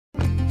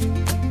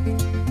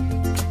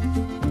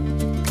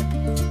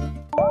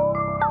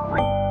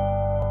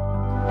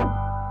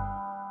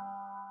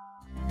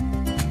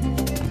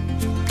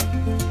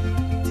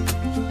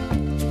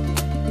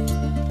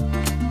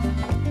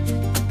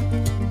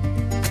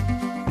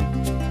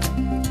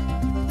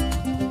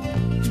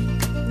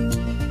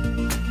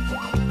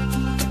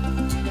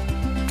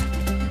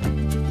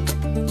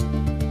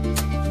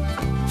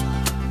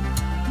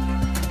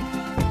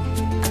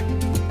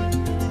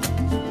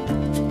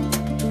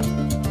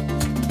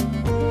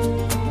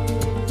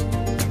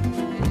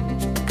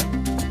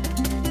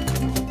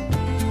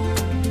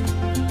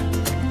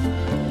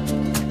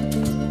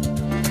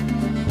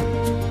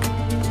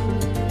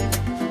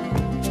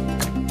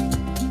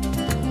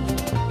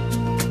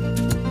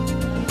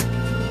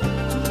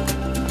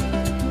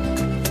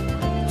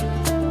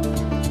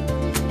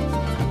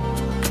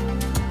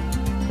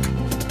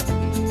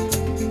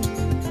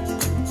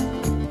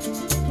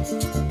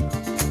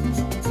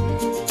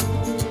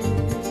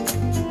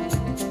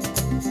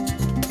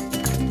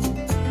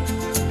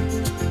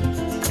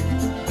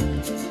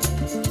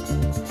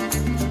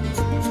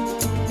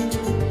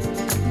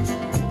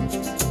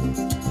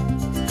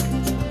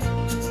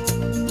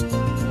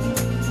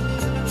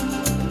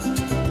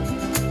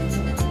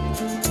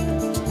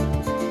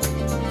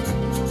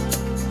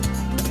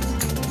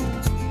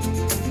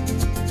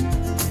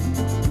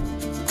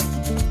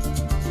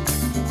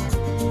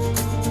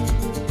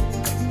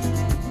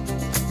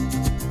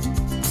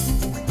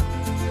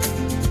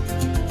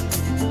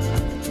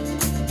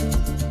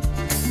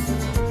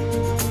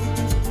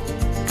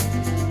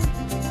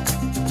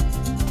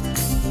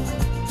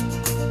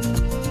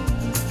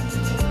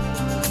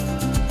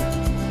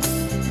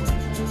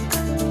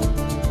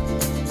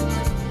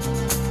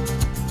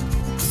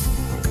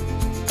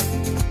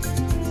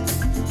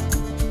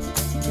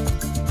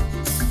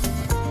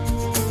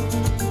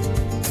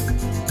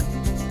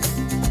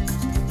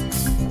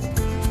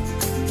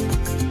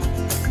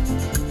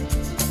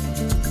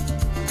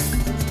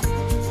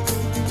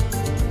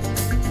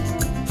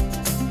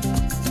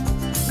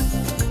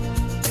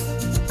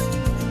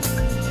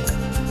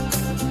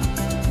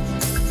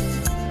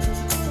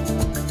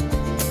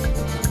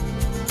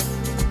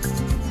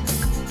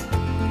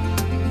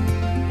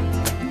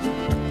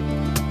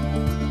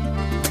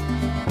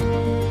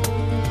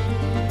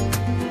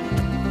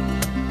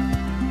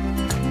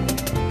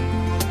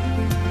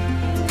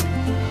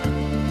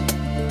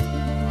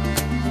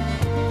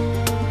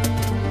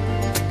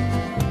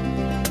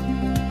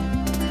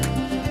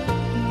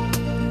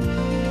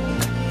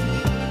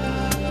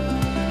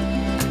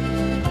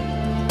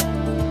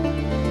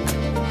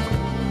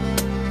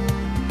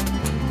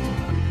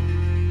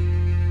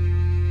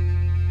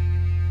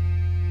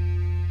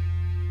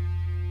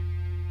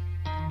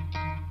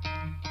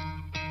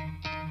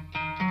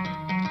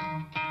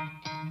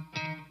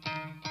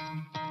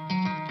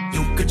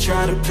could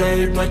try to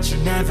play, but you're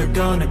never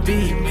gonna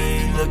beat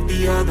me. Look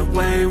the other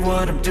way,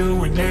 what I'm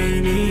doing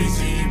ain't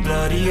easy.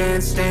 Bloody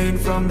hands stained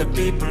from the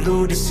people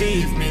who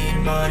deceive me.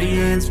 Muddy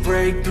hands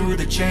break through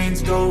the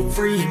chains, go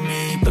free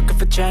me. Looking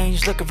for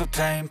change, looking for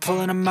pain,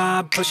 pulling a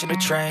mob, pushing a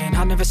train.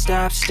 I'll never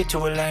stop, stick to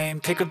a lane,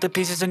 pick up the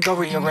pieces and go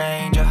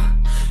rearrange.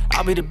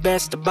 I'll be the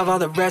best above all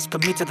the rest,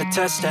 put me to the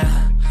test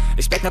and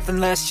expect nothing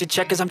less. You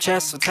check as I'm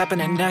chess, what's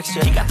happening next?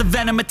 Yeah. He got the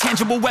venom, a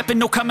tangible weapon,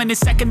 no coming in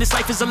second. This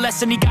life is a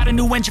lesson. He got a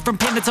new engine from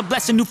pain, that's a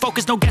blessing. New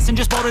focus, no guessing,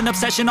 just bold and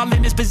obsession. All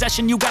in his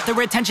possession, you got their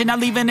attention. I'll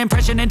leave an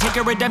impression and take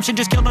your redemption.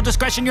 Just kill, no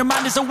discretion, your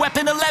mind is a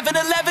weapon.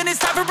 11-11, it's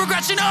time for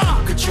progression.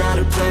 You could try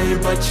to play,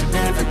 but you're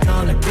never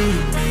gonna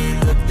beat me.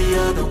 Look the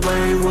other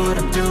way, what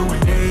I'm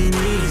doing ain't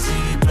easy.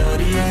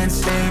 Bloody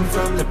hands stained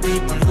from the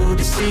people who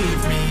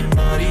deceive me.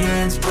 Muddy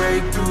hands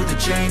break through the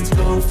chains,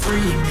 go free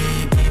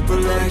me. People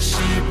like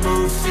sheep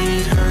move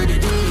feet, hurt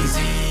it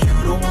easy.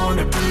 You don't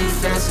wanna be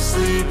fast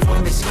asleep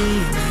when they're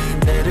scheming.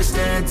 Better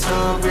stand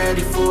tall,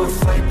 ready for a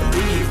fight,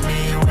 believe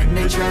me. When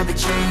they try the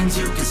chains,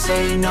 you can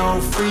say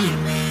no, free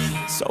me.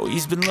 So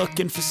he's been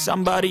looking for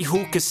somebody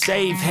who could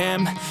save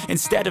him,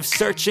 instead of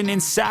searching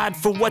inside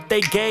for what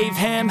they gave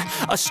him.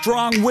 A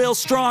strong will,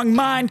 strong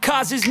mind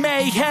causes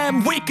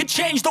mayhem. We could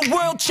change the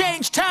world,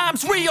 change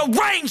times,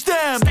 rearrange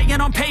them.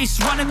 Staying on pace,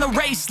 running the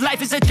race.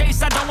 Life is a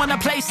chase, I don't want a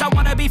place. I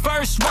wanna be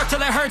first, work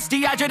till it hurts.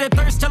 Dehydrated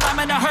thirst till I'm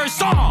in a hearse.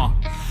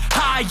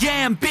 High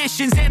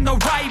ambitions and the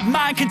right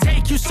mind can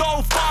take you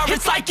so far.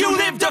 It's like you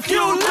lived a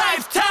few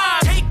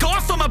lifetimes. Take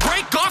off from a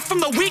break off from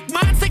the weak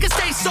minds. They can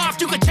stay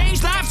soft. You can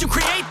change lives, you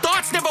create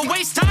thoughts. Never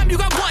waste time, you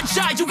got one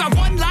shot. You got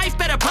one life,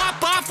 better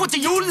pop off. What do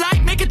you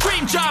like? Make a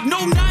dream job. No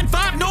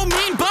 9-5, no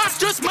mean boss.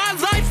 Just my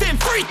life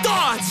and free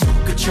thoughts.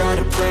 You could try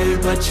to play,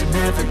 but you're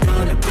never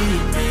gonna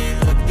beat me.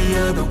 Look the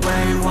other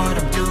way, what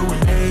I'm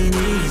doing ain't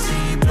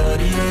easy.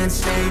 Bloody hands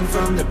stained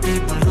from the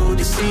people who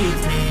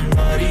deceive me.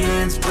 Muddy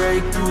hands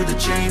break through the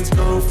chains,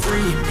 go free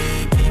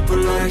me. People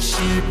like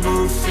sheep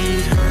move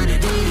feet, hurt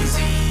it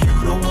easy.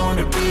 You don't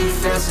wanna be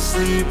fast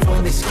asleep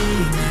when they're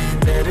scheming.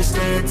 Better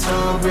stand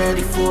tall,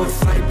 ready for a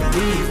fight,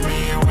 believe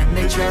me. When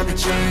they try the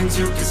chains,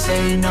 you can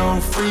say no,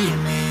 free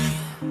me.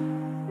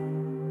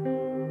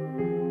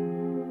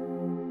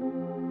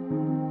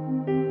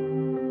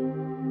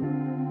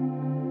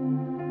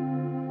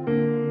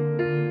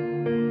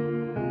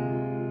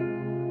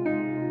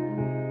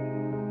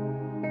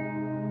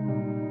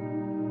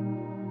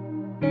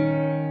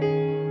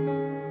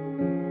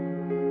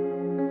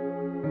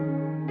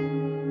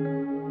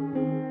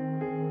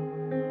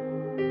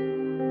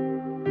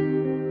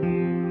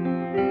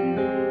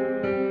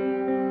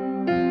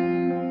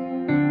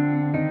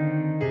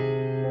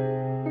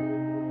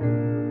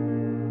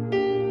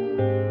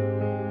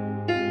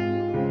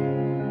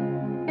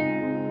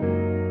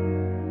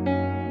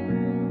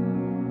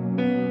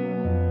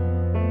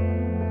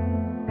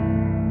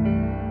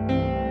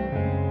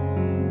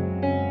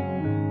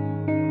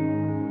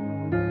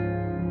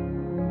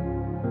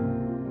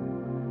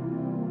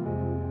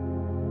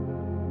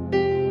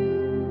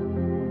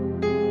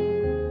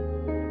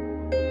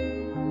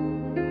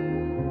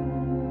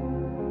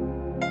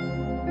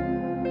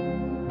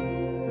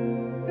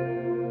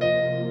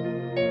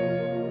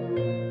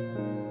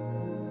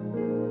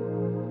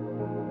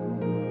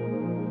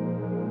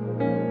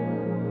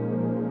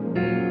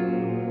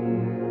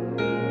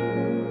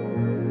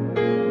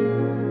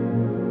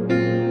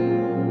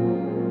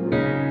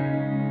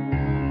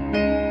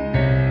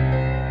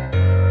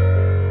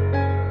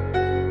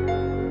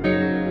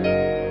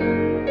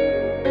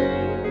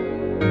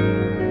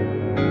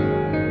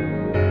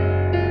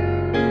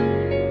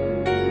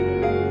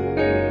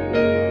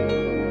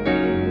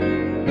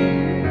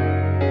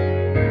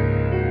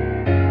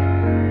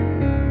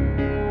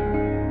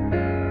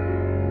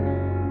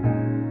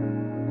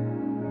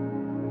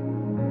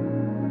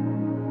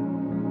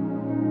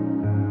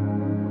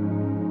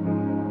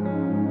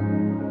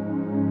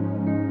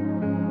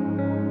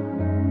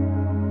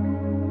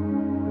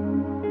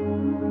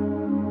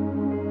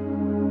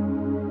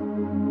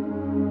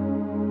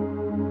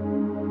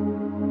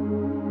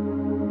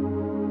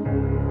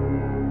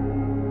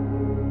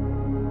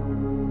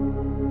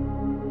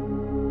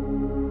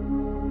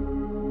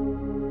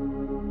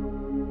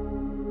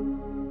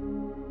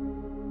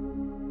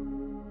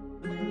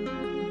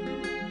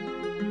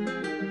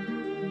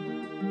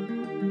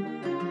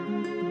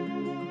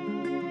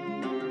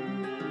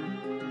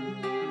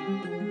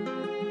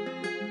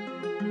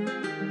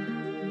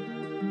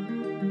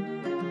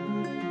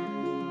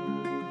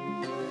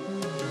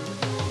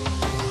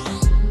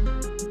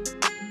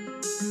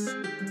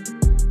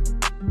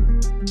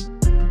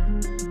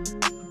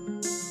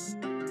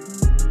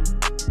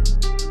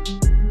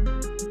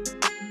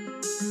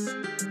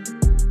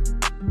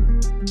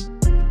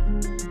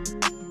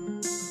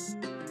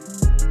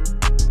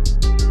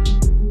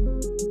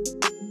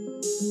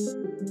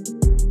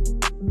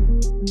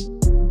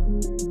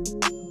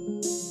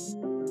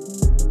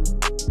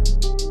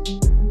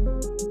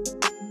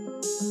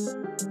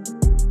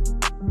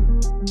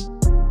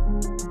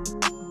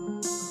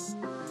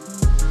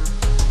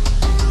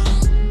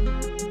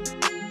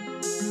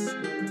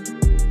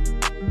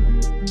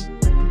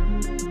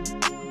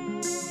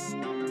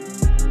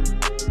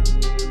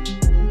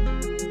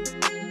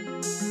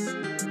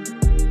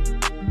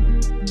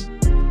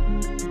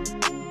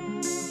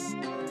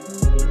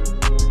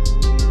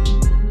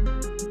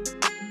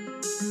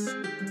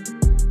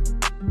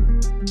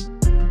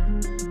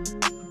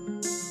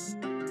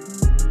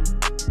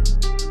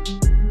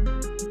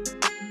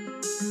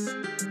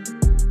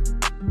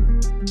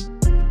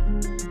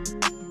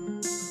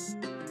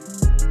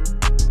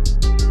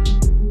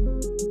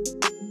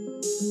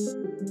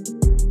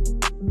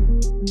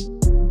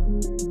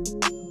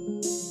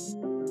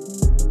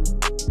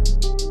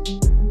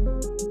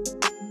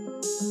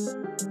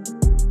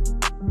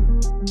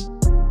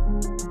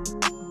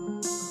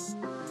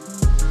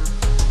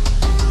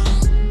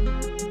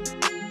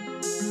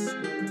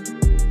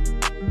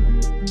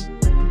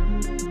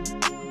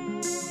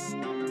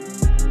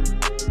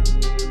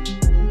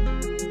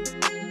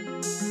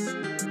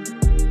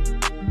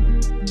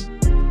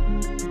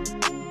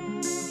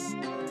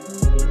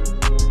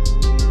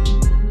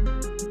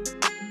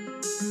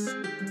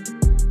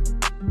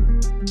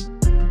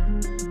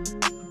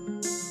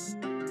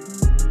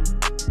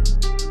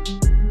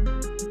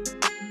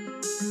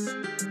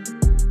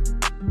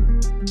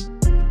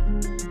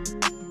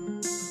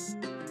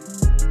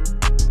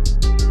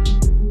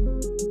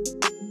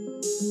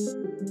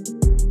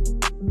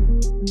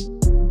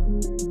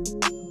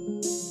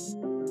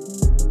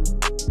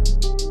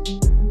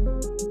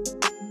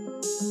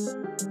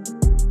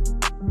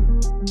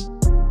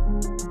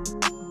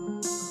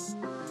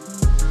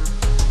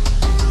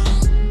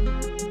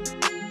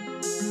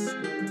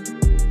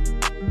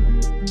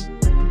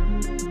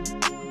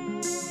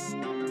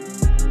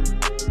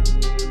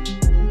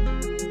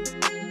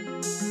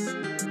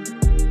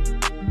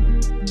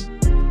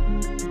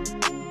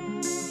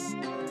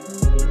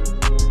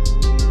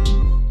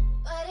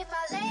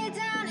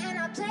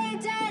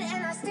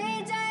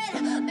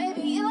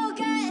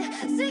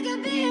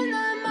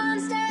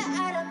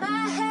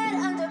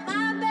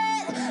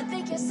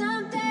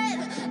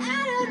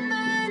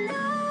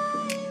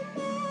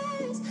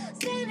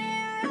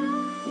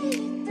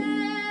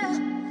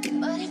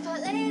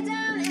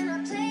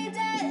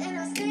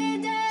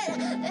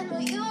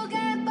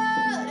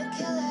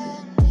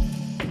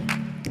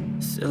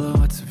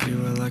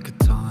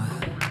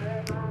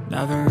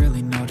 Never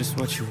really know just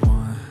what you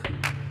want.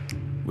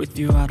 With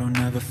you I don't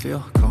ever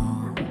feel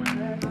calm.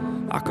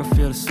 I can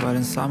feel the sweat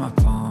inside my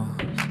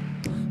palms.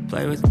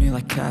 Play with me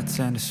like cats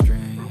and a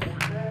string.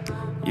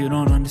 You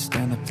don't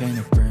understand the pain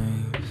it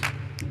brings.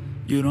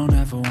 You don't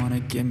ever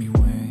wanna give me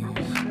wings.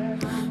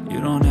 You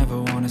don't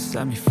ever wanna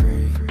set me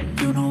free.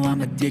 You know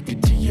I'm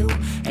addicted to you,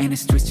 and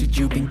it's twisted,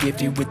 you've been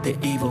gifted with the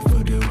evil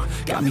voodoo.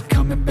 Got me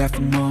coming back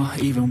for more,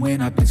 even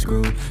when I've been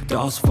screwed.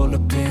 Dolls full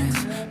of pins,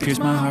 pierce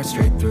my heart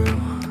straight through.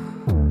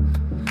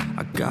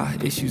 I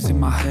got issues in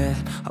my head,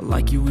 I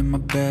like you in my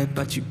bed,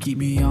 but you keep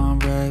me on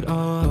red.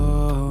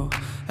 Oh,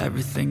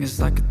 everything is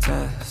like a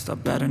test, I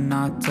better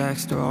not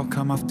text or I'll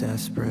come off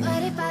desperate.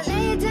 But if I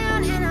lay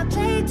down and I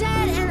play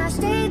dead and I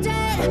stay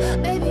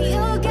dead, baby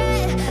you'll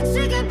get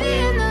sick of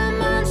being the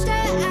monster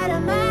out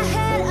of my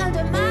head,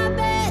 under my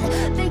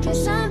bed, thinking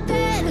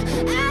something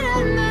out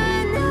of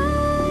my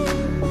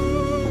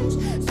nightmares,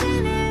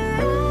 standing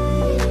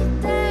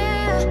right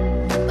there.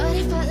 But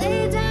if I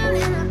lay down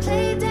and I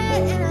play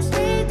dead and I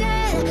stay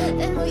dead,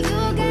 then will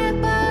you get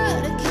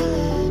bored of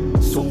killing me?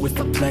 So if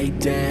I play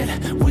dead,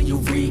 will you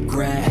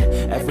regret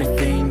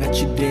everything that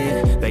you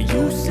did, that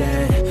you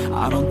said?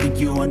 I don't think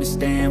you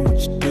understand what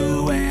you're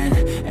doing,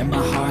 and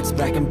my heart's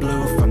black and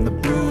blue from the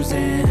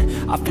bruising.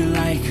 I feel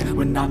like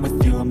when I'm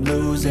with you I'm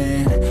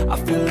losing. I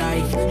feel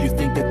like you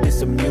think that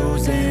this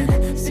amusing,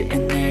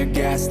 sitting there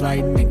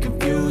gaslighting and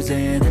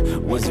confusing.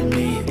 Was it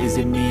me? Is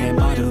it me? Am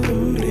I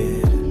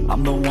deluded?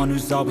 I'm the one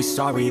who's always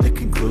sorry, the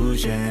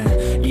conclusion.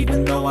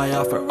 Even though I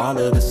offer all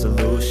of the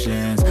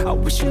solutions, I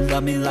wish you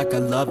loved me like I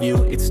love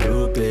you, it's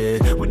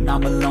stupid. When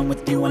I'm alone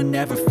with you I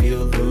never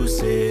feel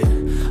lucid.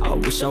 I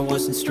wish I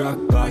wasn't struck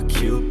by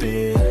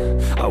Cupid.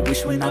 I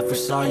wish when I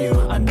first saw you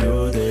I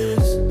knew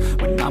this.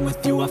 When I'm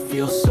with you I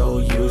feel so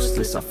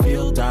useless, I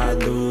feel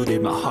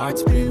diluted, my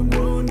heart's been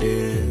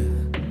wounded.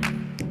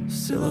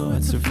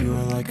 Silhouettes of you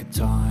are like a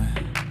taunt.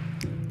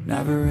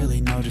 Never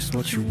really know just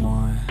what you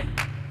want.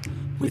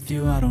 With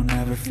you I don't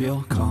ever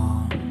feel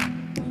calm.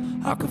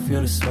 I can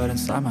feel the sweat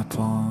inside my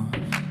palms.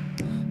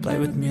 Play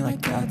with me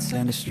like cats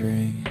and a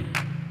string.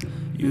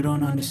 You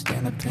don't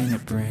understand the pain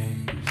it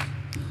brings.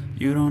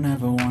 You don't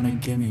ever wanna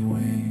give me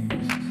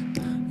wings.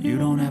 You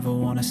don't ever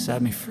wanna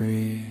set me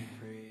free.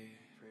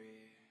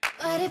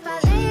 But if I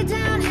lay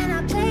down and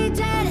I play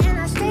dead and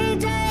I stay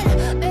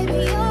dead,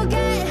 baby you'll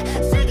get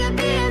sick of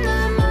being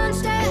the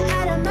monster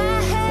out of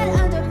my head,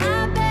 under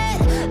my bed,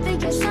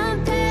 thinking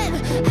something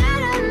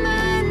out of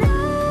my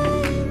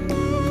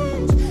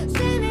nightmares,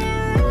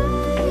 standing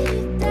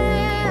right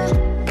there.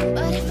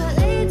 But if I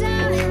lay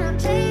down and I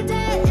play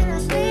dead and I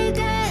stay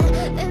dead,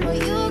 then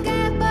will you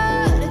get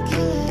bored of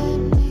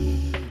killing me?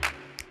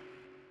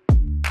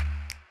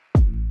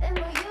 Then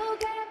will you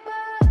get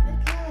bored of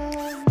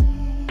killing me?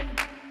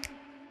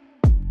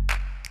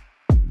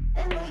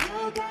 And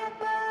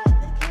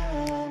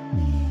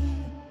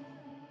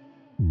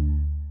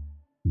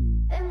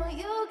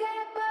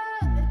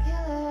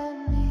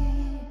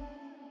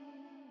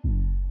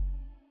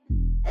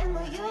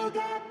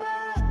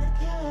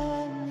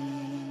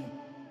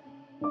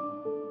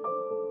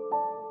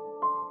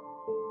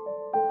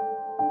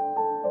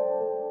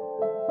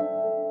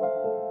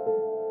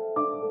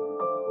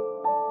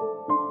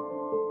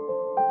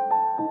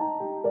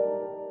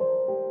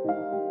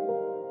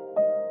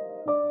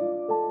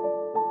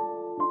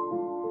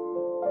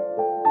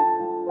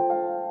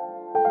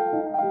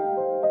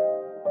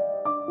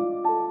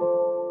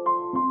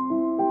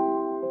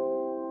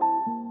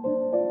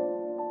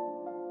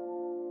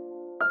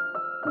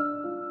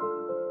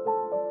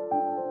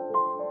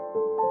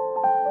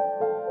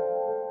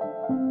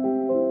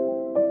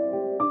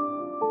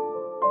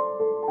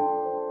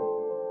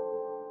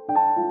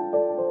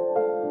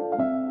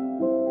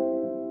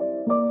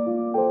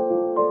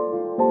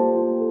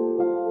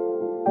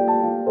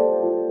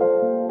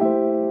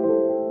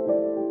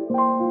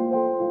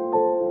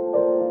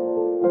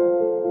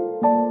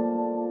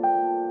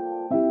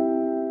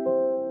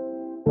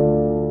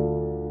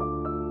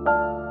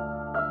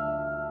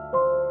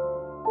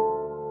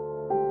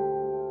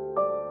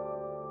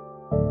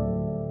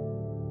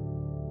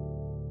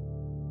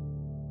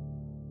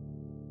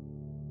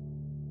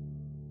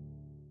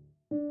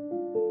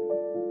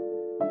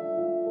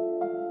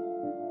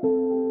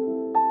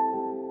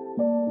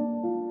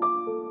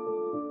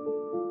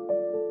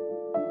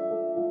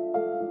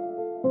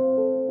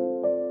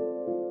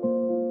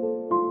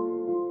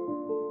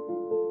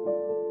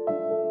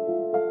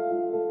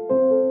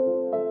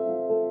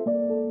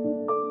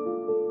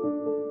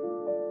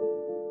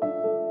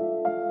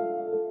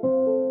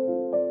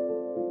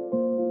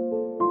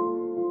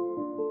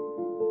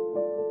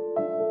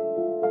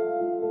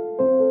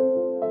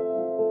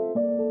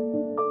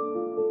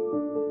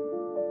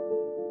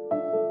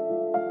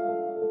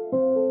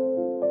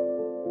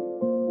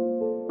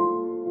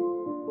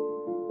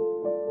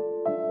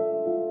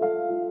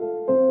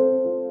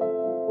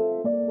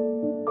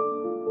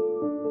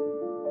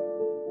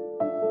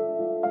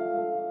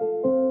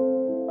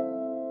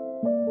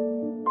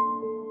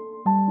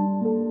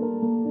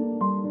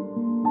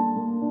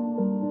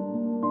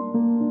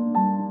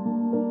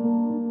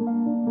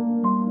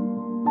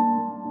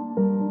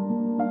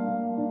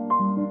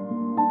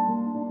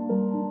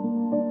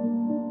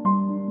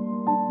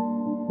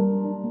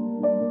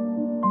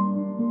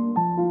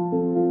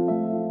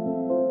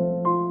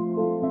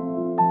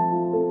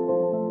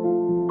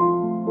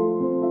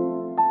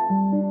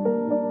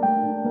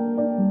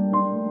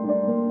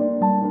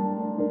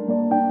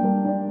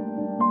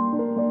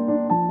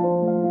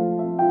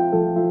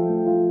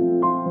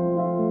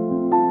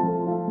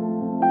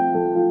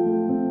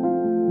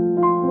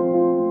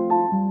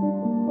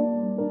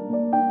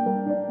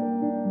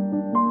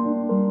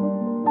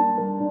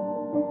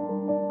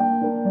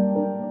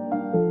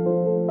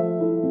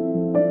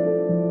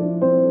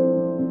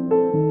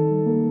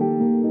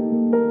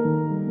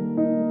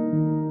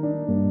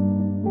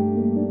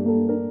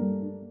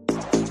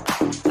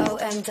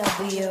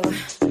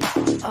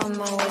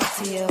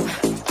way to you.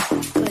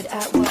 Good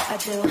at what I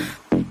do.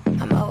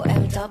 I'm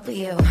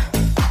OMW.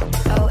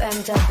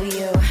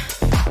 OMW.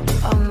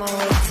 On my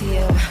way to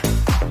you.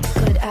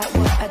 Good at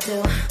what I do.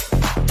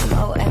 I'm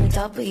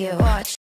OMW. Watch.